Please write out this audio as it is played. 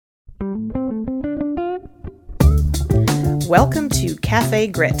Welcome to Cafe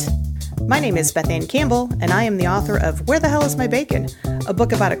Grit. My name is Beth Ann Campbell, and I am the author of Where the Hell is My Bacon?, a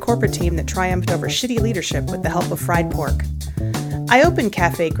book about a corporate team that triumphed over shitty leadership with the help of fried pork. I opened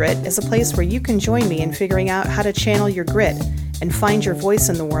Cafe Grit as a place where you can join me in figuring out how to channel your grit and find your voice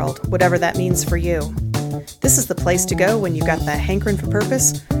in the world, whatever that means for you. This is the place to go when you've got the hankering for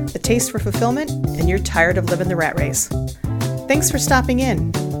purpose, the taste for fulfillment, and you're tired of living the rat race. Thanks for stopping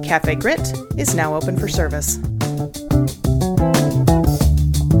in. Cafe Grit is now open for service.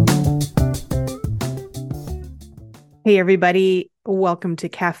 Hey everybody, welcome to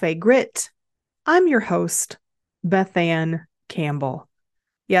Cafe Grit. I'm your host, Beth Ann Campbell.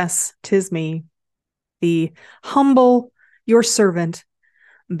 Yes, 'tis me, the humble, your servant,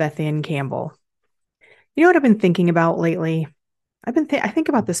 Beth Ann Campbell. You know what I've been thinking about lately? I think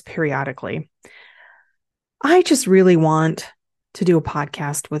about this periodically. I just really want to do a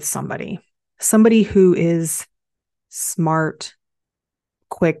podcast with somebody who is smart,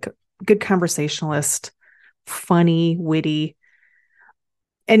 quick, good conversationalist, funny, witty.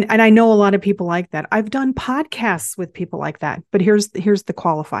 And I know a lot of people like that. I've done podcasts with people like that, but here's the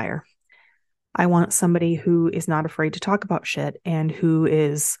qualifier. I want somebody who is not afraid to talk about shit and who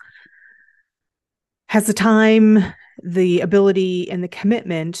has the time, the ability, and the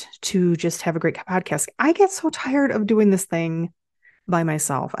commitment to just have a great podcast. I get so tired of doing this thing by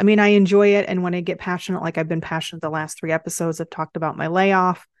myself. I mean, I enjoy it. And when I get passionate, like I've been passionate the last 3 episodes, I've talked about my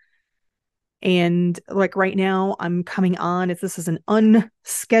layoff. And like right now I'm coming on, this is an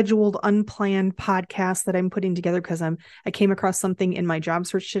unscheduled, unplanned podcast that I'm putting together because I came across something in my job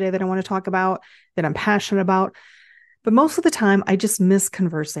search today that I want to talk about, that I'm passionate about. But most of the time I just miss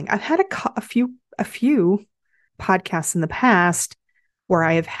conversing. I've had a few podcasts in the past where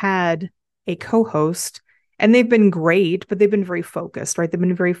I have had a co-host and they've been great, but they've been very focused, right? They've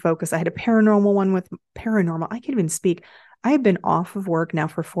been very focused. I had a paranormal one with paranormal. I can't even speak. I have been off of work now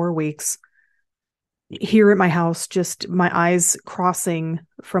for 4 weeks. Here at my house, just my eyes crossing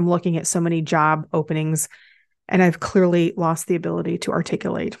from looking at so many job openings, and I've clearly lost the ability to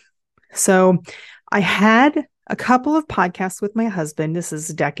articulate. So I had a couple of podcasts with my husband. This is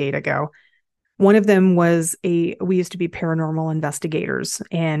a decade ago. One of them was we used to be paranormal investigators.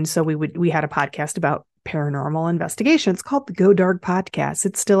 And so we had a podcast about paranormal investigation. It's called the Go Dark Podcast.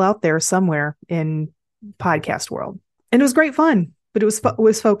 It's still out there somewhere in podcast world. And it was great fun. But it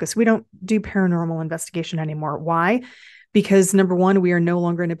was focused. We don't do paranormal investigation anymore. Why? Because number one, we are no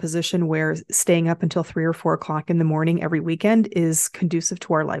longer in a position where staying up until 3 or 4 o'clock in the morning every weekend is conducive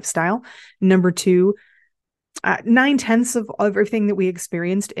to our lifestyle. Number two, 9/10 of everything that we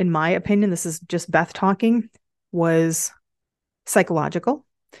experienced, in my opinion, this is just Beth talking, was psychological.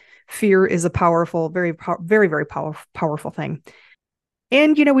 Fear is a powerful, very, very, very powerful thing.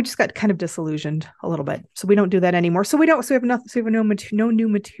 And, we just got kind of disillusioned a little bit. So we don't do that anymore. So we have no new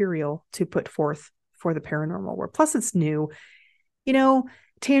material to put forth for the paranormal world. Plus it's new,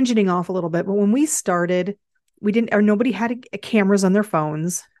 tangenting off a little bit. But when we started, nobody had cameras on their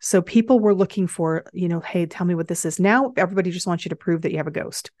phones. So people were looking for, hey, tell me what this is. Now everybody just wants you to prove that you have a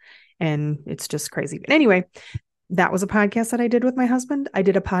ghost. And it's just crazy. But anyway, that was a podcast that I did with my husband. I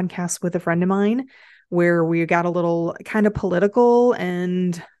did a podcast with a friend of mine where we got a little kind of political,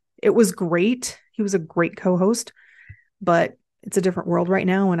 and it was great. He was a great co-host, but it's a different world right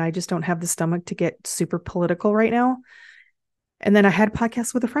now, and I just don't have the stomach to get super political right now. And then I had a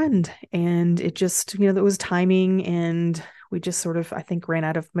podcast with a friend, and it just, there was timing, and we just sort of, I think, ran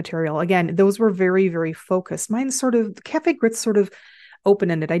out of material. Again, those were very, very focused. Mine's sort of, Cafe Grit's sort of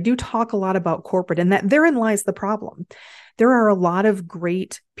open-ended. I do talk a lot about corporate, and that therein lies the problem. There are a lot of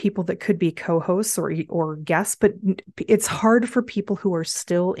great people that could be co-hosts or guests, but it's hard for people who are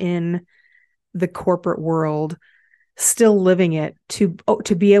still in the corporate world, still living it, to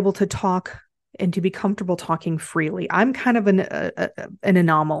be able to talk and to be comfortable talking freely. I'm kind of an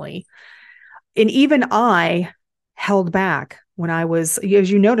anomaly. And even I held back when I was, as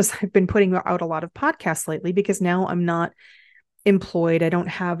you notice, I've been putting out a lot of podcasts lately because now I'm not employed. I don't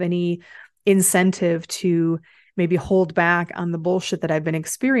have any incentive to maybe hold back on the bullshit that I've been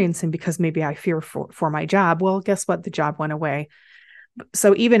experiencing because maybe I fear for my job. Well, guess what? The job went away.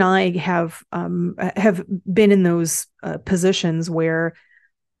 So even I have been in those positions where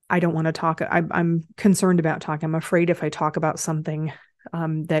I don't want to talk. I'm concerned about talking. I'm afraid if I talk about something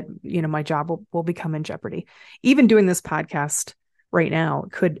that, my job will become in jeopardy. Even doing this podcast right now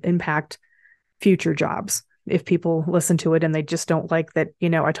could impact future jobs if people listen to it and they just don't like that,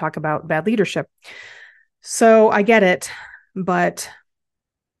 I talk about bad leadership. So I get it, but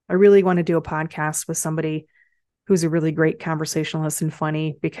I really want to do a podcast with somebody who's a really great conversationalist and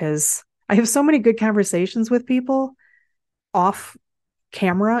funny, because I have so many good conversations with people, off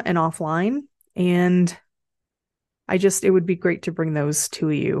camera and offline. And it would be great to bring those to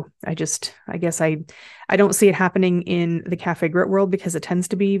you. I guess I don't see it happening in the cafe grit world because it tends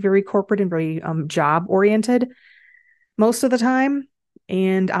to be very corporate and very job oriented most of the time.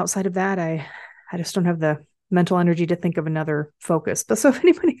 And outside of that, I just don't have the mental energy to think of another focus. But so if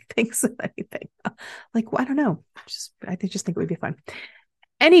anybody thinks of anything, like, I don't know, I just think it would be fun.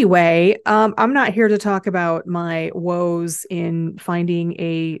 Anyway, I'm not here to talk about my woes in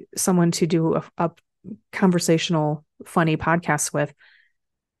finding someone to do a conversational, funny podcasts with.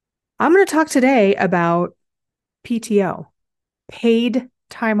 I'm going to talk today about PTO, paid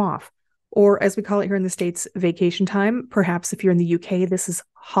time off, or as we call it here in the States, vacation time. Perhaps if you're in the UK, this is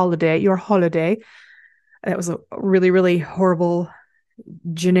your holiday. That was a really, really horrible,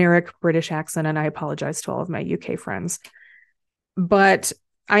 generic British accent, and I apologize to all of my UK friends. But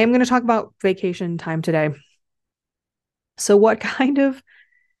I am going to talk about vacation time today. So what kind of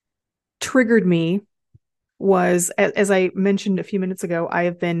triggered me was, as I mentioned a few minutes ago, I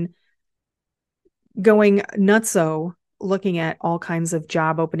have been going nutso looking at all kinds of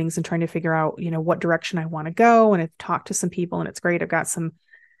job openings and trying to figure out, what direction I want to go. And I've talked to some people and it's great. I've got some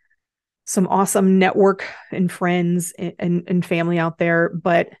awesome network and friends and family out there,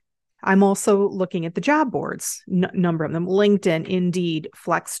 but I'm also looking at the job boards, number of them, LinkedIn, Indeed,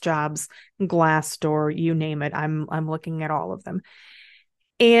 Flex Jobs, Glassdoor, you name it. I'm looking at all of them.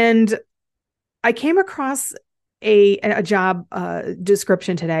 And I came across a job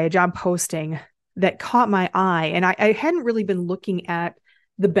description today, a job posting that caught my eye. And I hadn't really been looking at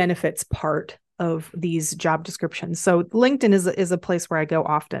the benefits part of these job descriptions. So LinkedIn is a place where I go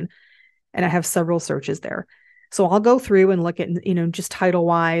often, and I have several searches there. So I'll go through and look at, just title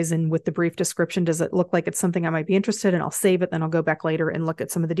wise and with the brief description, does it look like it's something I might be interested in? I'll save it. Then I'll go back later and look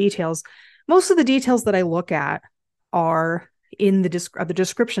at some of the details. Most of the details that I look at are in the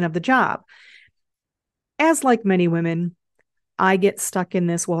description of the job. As like many women, I get stuck in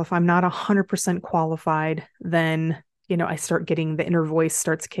this. Well, if I'm not 100% qualified, then, I start getting the inner voice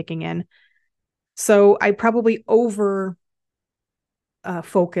starts kicking in. So I probably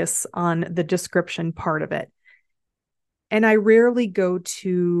focus on the description part of it. And I rarely go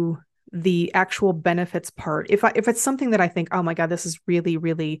to the actual benefits part. If it's something that I think, oh my God, this is really,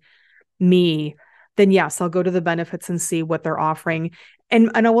 really me, then yes, I'll go to the benefits and see what they're offering. And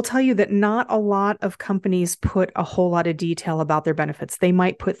I will tell you that not a lot of companies put a whole lot of detail about their benefits. They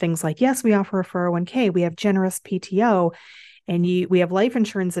might put things like, yes, we offer a 401k, we have generous PTO, and we have life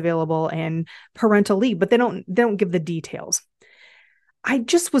insurance available and parental leave, but they don't give the details. I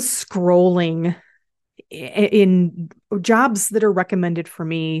just was scrolling in jobs that are recommended for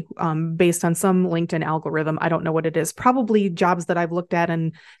me based on some LinkedIn algorithm. I don't know what it is. Probably jobs that I've looked at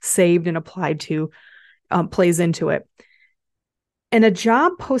and saved and applied to plays into it. And a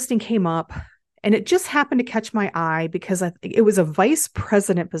job posting came up, and it just happened to catch my eye because it was a vice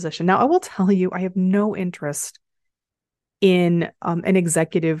president position. Now, I will tell you, I have no interest in an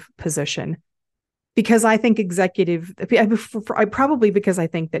executive position. Because I think because I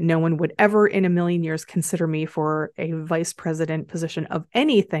think that no one would ever in a million years consider me for a vice president position of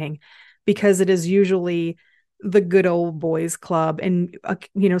anything, because it is usually the good old boys club. And,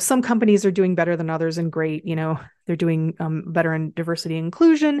 some companies are doing better than others, and great, they're doing better in diversity and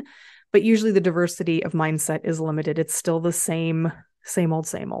inclusion, but usually the diversity of mindset is limited. It's still the same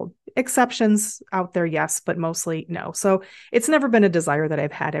old. Exceptions out there, yes, but mostly no. So it's never been a desire that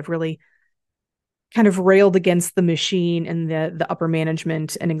I've had. I've really kind of railed against the machine and the upper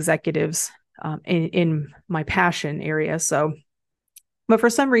management and executives in my passion area. So, but for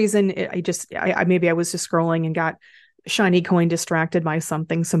some reason, maybe I was just scrolling and got shiny coin distracted by some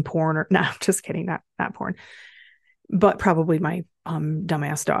porn, or no, just kidding, not porn, but probably my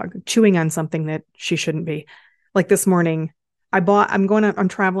dumbass dog chewing on something that she shouldn't be. Like this morning, I'm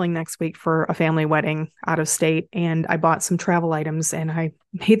traveling next week for a family wedding out of state, and I bought some travel items, and I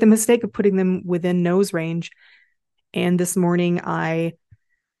made the mistake of putting them within nose range. And this morning I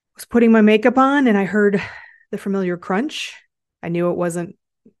was putting my makeup on and I heard the familiar crunch. I knew it wasn't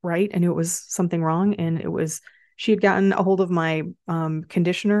right. I knew it was something wrong. And she had gotten a hold of my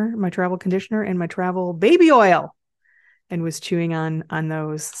conditioner, my travel conditioner, and my travel baby oil, and was chewing on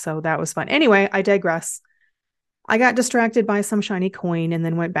those. So that was fun. Anyway, I digress. I got distracted by some shiny coin and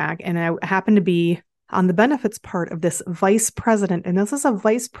then went back, and I happened to be on the benefits part of this vice president. And this is a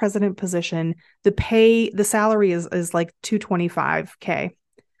vice president position. The salary is like $225K.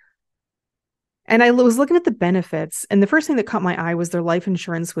 And I was looking at the benefits, and the first thing that caught my eye was their life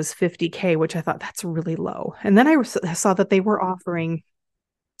insurance was $50K, which I thought that's really low. And then I saw that they were offering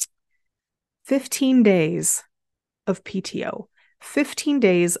 15 days of PTO, 15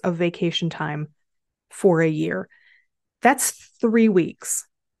 days of vacation time for a year. That's 3 weeks.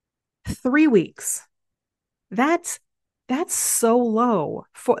 3 weeks. That's so low.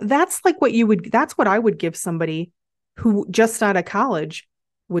 That's like that's what I would give somebody who just out of college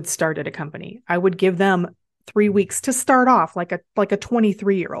would start at a company. I would give them 3 weeks to start off like a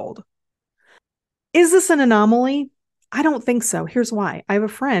 23-year-old. Is this an anomaly? I don't think so. Here's why. I have a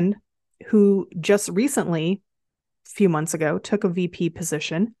friend who just recently, a few months ago, took a VP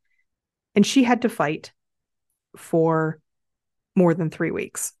position, and she had to fight for more than 3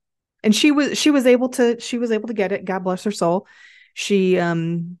 weeks. And she was able to get it. God bless her soul. She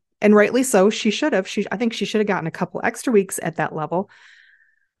and rightly so, she should have. I think she should have gotten a couple extra weeks at that level.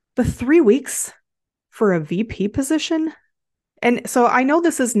 But 3 weeks for a VP position? And so I know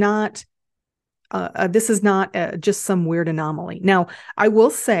this is not just some weird anomaly. Now, I will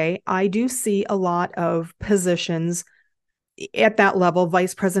say I do see a lot of positions at that level,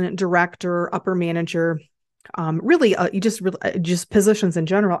 vice president, director, upper manager, really just positions in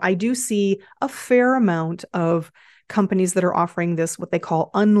general. I do see a fair amount of companies that are offering this, what they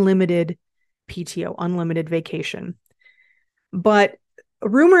call unlimited PTO, unlimited vacation. But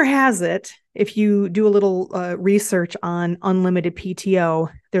rumor has it, if you do a little research on unlimited PTO,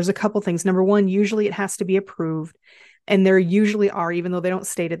 there's a couple things. Number one, usually it has to be approved. And there usually are, even though they don't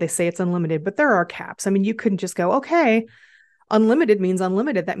state it, they say it's unlimited, but there are caps. I mean, you couldn't just go, okay, unlimited means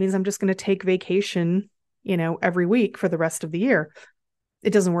unlimited. That means I'm just going to take vacation, every week for the rest of the year.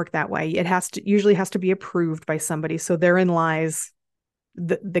 It doesn't work that way. It usually has to be approved by somebody. So therein lies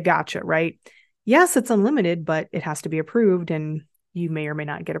the gotcha, right? Yes, it's unlimited, but it has to be approved, and you may or may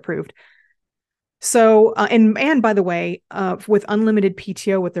not get approved. So, and by the way, with unlimited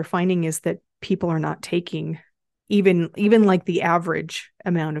PTO, what they're finding is that people are not taking even like the average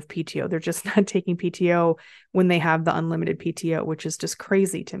amount of PTO. They're just not taking PTO when they have the unlimited PTO, which is just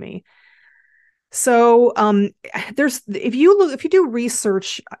crazy to me. So, if you do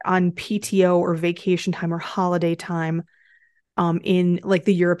research on PTO or vacation time or holiday time, in like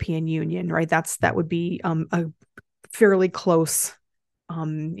the European Union, right? That would be a fairly close,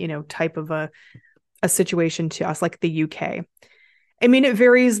 type of a situation to us, like the UK. I mean, it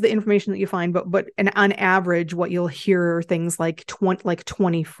varies the information that you find, but on average, what you'll hear are things like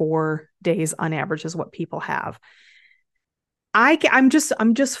 24 days on average is what people have. I'm just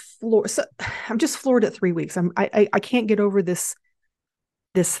floored. So, I'm just floored at 3 weeks. I can't get over this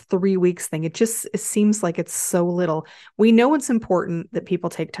 3 weeks thing. It seems like it's so little. We know it's important that people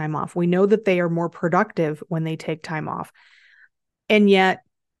take time off. We know that they are more productive when they take time off. And yet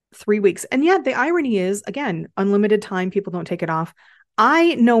 3 weeks. And yet the irony is, again, unlimited time, people don't take it off.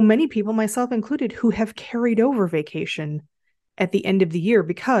 I know many people, myself included, who have carried over vacation at the end of the year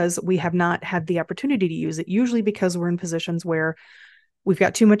because we have not had the opportunity to use it, usually because we're in positions where we've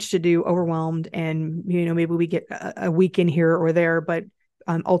got too much to do, overwhelmed, and maybe we get a week in here or there, but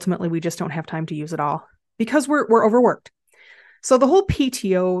ultimately we just don't have time to use it all because we're overworked. So the whole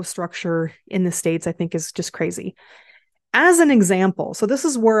PTO structure in the States, I think, is just crazy. As an example, so this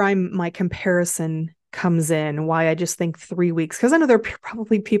is where my comparison comes in, why I just think 3 weeks, because I know there are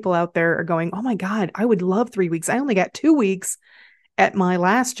probably people out there are going, oh my God, I would love 3 weeks. I only got 2 weeks at my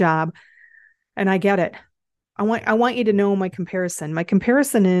last job. And I get it. I want you to know my comparison. My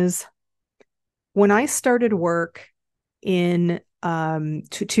comparison is when I started work in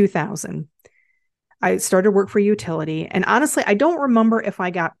 2000, I started work for utility. And honestly, I don't remember if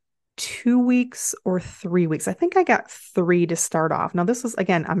I got 2 weeks or 3 weeks. I think I got 3 to start off. Now, this is,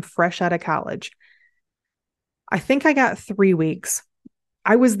 again, I'm fresh out of college. I think I got 3 weeks.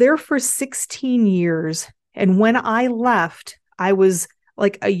 I was there for 16 years. And when I left, I was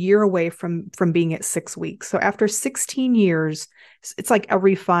like a year away from being at 6 weeks. So after 16 years, it's like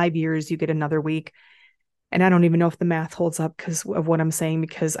every 5 years you get another week. And I don't even know if the math holds up because of what I'm saying,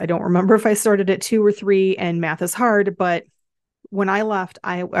 because I don't remember if I started at 2 or 3, and math is hard. But when I left,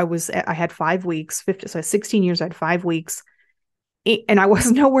 I had 5 weeks, 50, so 16 years, I had 5 weeks. And I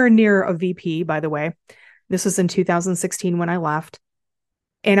was nowhere near a VP, by the way. This was in 2016 when I left.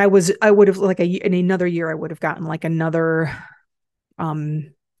 And I would have in another year, I would have gotten like another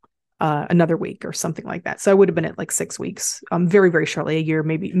week or something like that. So I would have been at like 6 weeks, very, very shortly, a year,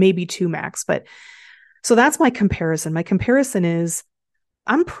 maybe 2 max. But so that's my comparison. My comparison is,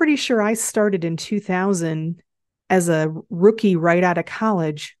 I'm pretty sure I started in 2000 as a rookie right out of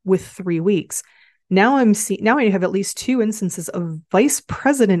college with 3 weeks. Now I have at least 2 instances of vice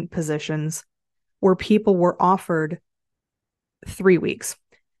president positions where people were offered 3 weeks.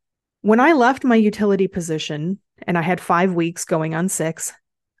 When I left my utility position and I had 5 weeks going on 6,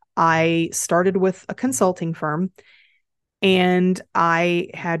 I started with a consulting firm, And I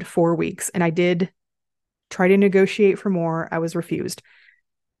had 4 weeks, and I did try to negotiate for more. I was refused.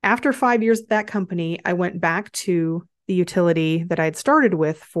 After 5 years at that company, I went back to the utility that I had started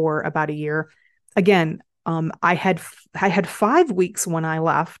with for about a year. Again, I had 5 weeks when I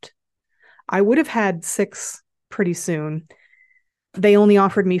left. I would have had 6 pretty soon. They only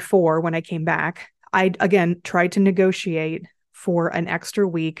offered me 4 when I came back. I again tried to negotiate for an extra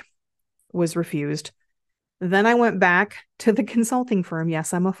week, was refused. Then I went back to the consulting firm.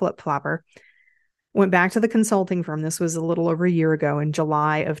 Yes, I'm a flip-flopper. Went back to the consulting firm. This was a little over a year ago in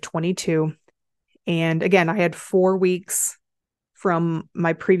July of 22. And again, I had 4 weeks from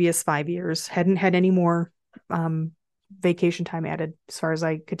my previous 5 years. Hadn't had any more vacation time added, as far as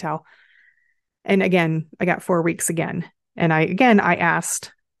I could tell. And again, I got 4 weeks again. And I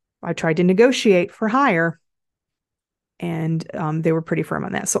tried to negotiate for higher, and they were pretty firm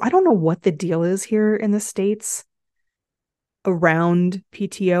on that. So I don't know what the deal is here in the States around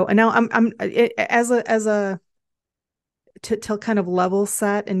PTO. And now to kind of level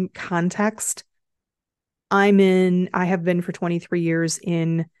set and context, I have been for 23 years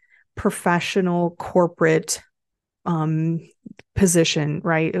in professional corporate position,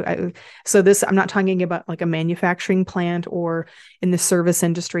 right? So I'm not talking about like a manufacturing plant or in the service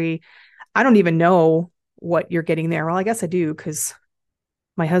industry. I don't even know what you're getting there. Well, I guess I do, because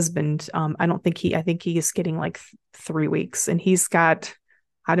my husband, I think he is getting like 3 weeks, and he's got,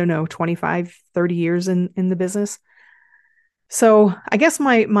 I don't know, 25, 30 years in the business. So I guess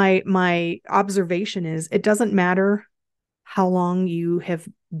my observation is it doesn't matter how long you have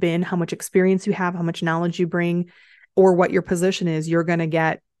been, how much experience you have, how much knowledge you bring, or what your position is, you're going to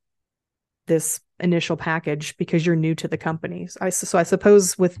get this initial package because you're new to the company. So I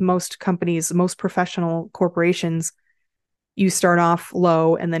suppose with most companies, most professional corporations, you start off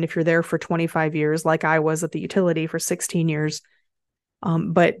low, and then if you're there for 25 years, like I was at the utility for 16 years,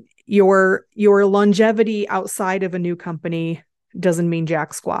 but your longevity outside of a new company doesn't mean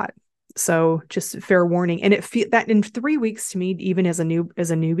jack squat. So just fair warning. And that in 3 weeks to me, even as a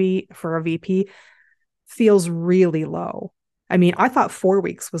newbie for a VP, feels really low. I mean, I thought 4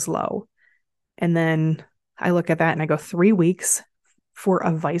 weeks was low. And then I look at that and I go, 3 weeks for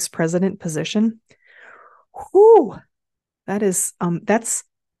a vice president position. Whew, that's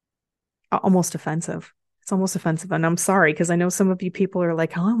almost offensive. It's almost offensive. And I'm sorry, because I know some of you people are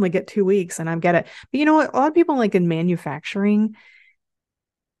like, I'll only get 2 weeks, and I get it. But you know what? A lot of people, like in manufacturing,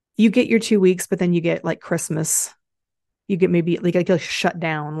 you get your 2 weeks, but then you get like Christmas. You get maybe like a shut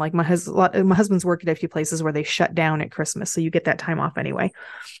down. Like my husband's worked at a few places where they shut down at Christmas. So you get that time off anyway.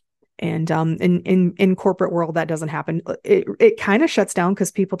 And in corporate world, that doesn't happen. It kind of shuts down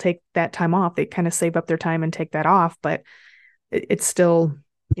because people take that time off. They kind of save up their time and take that off, but it's still,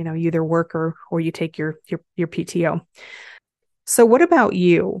 you either work or you take your PTO. So what about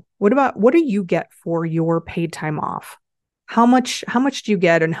you? What do you get for your paid time off? How much do you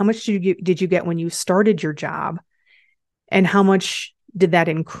get, and how much did you get when you started your job? And how much did that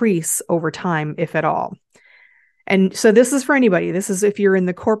increase over time, if at all? And so this is for anybody. This is if you're in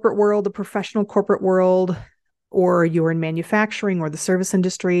the corporate world, the professional corporate world, or you're in manufacturing or the service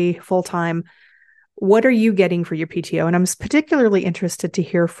industry full-time. What are you getting for your PTO? And I'm particularly interested to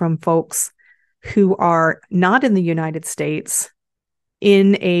hear from folks who are not in the United States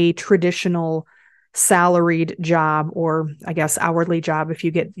in a traditional salaried job, or I guess hourly job if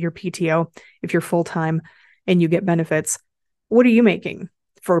you get your PTO, if you're full-time and you get benefits. What are you making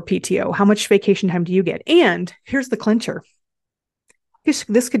for PTO? How much vacation time do you get? And here's the clincher.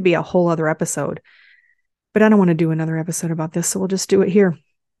 This could be a whole other episode, but I don't want to do another episode about this, so we'll just do it here.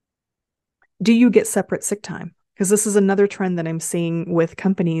 Do you get separate sick time? Because this is another trend that I'm seeing with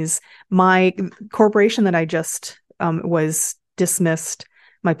companies. My corporation that I just was dismissed,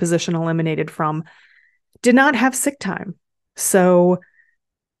 my position eliminated from, did not have sick time. So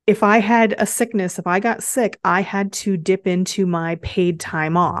if I had a sickness, if I got sick, I had to dip into my paid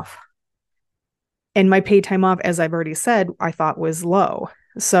time off. And my paid time off, as I've already said, I thought was low.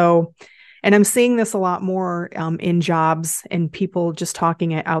 So, and I'm seeing this a lot more in jobs and people just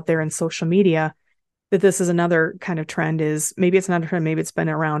talking it out there in social media, that this is another kind of trend. Is maybe it's not a trend, maybe it's been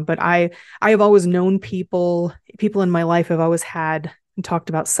around, but I have always known people in my life have always had and talked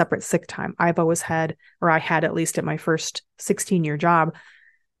about separate sick time. I've always had, or I had at least at my first 16-year job,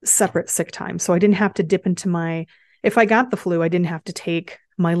 separate sick time. So I didn't have to dip into if I got the flu, I didn't have to take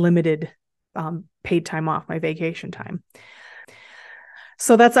my limited paid time off, my vacation time.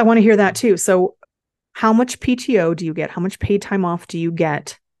 So I want to hear that too. So how much PTO do you get? How much paid time off do you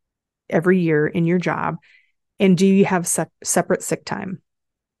get every year in your job? And do you have separate sick time?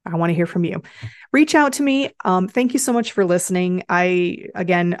 I want to hear from you. Reach out to me. Thank you so much for listening. It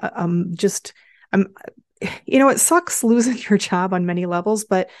sucks losing your job on many levels,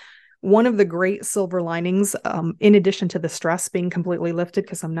 but one of the great silver linings, in addition to the stress being completely lifted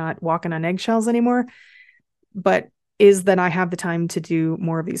because I'm not walking on eggshells anymore, but is that I have the time to do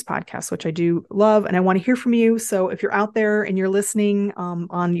more of these podcasts, which I do love, and I want to hear from you. So if you're out there and you're listening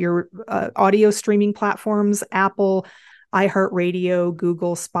on your audio streaming platforms, Apple, iHeartRadio,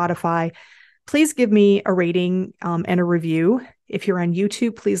 Google, Spotify, please give me a rating and a review. If you're on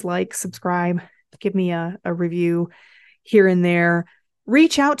YouTube, please like, subscribe, give me a review here and there.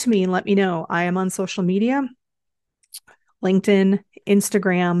 Reach out to me and let me know. I am on social media, LinkedIn,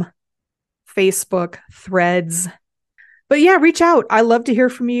 Instagram, Facebook, Threads. But yeah, reach out. I love to hear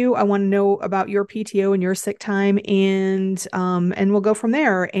from you. I want to know about your PTO and your sick time, and we'll go from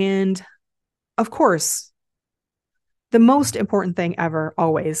there. And of course, the most important thing ever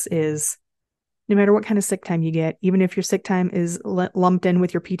always is, no matter what kind of sick time you get, even if your sick time is lumped in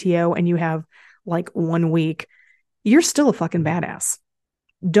with your PTO and you have like 1 week, you're still a fucking badass.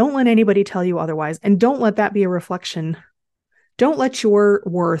 Don't let anybody tell you otherwise. And don't let that be a reflection. Don't let your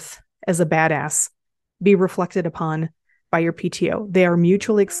worth as a badass be reflected upon by your PTO. They are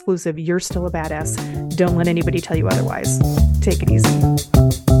mutually exclusive. You're still a badass. Don't let anybody tell you otherwise. Take it easy.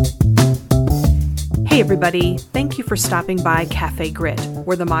 Hey everybody, thank you for stopping by Cafe Grit,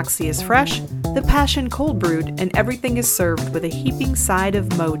 where the moxie is fresh, the passion cold brewed, and everything is served with a heaping side of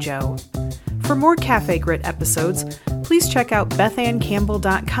mojo. For more Cafe Grit episodes, please check out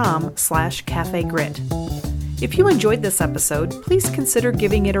bethancampbell.com/Cafe Grit. If you enjoyed this episode, please consider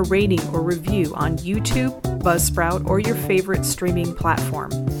giving it a rating or review on YouTube, Buzzsprout, or your favorite streaming platform.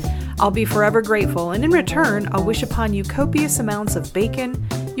 I'll be forever grateful, and in return, I'll wish upon you copious amounts of bacon,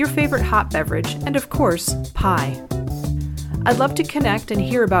 your favorite hot beverage, and of course, pie. I'd love to connect and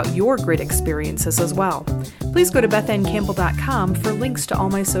hear about your grit experiences as well. Please go to bethancampbell.com for links to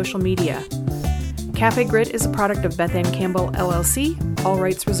all my social media. Cafe Grit is a product of Beth Ann Campbell, LLC, all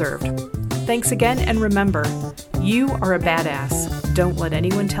rights reserved. Thanks again, and remember, you are a badass. Don't let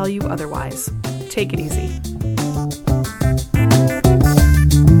anyone tell you otherwise. Take it easy.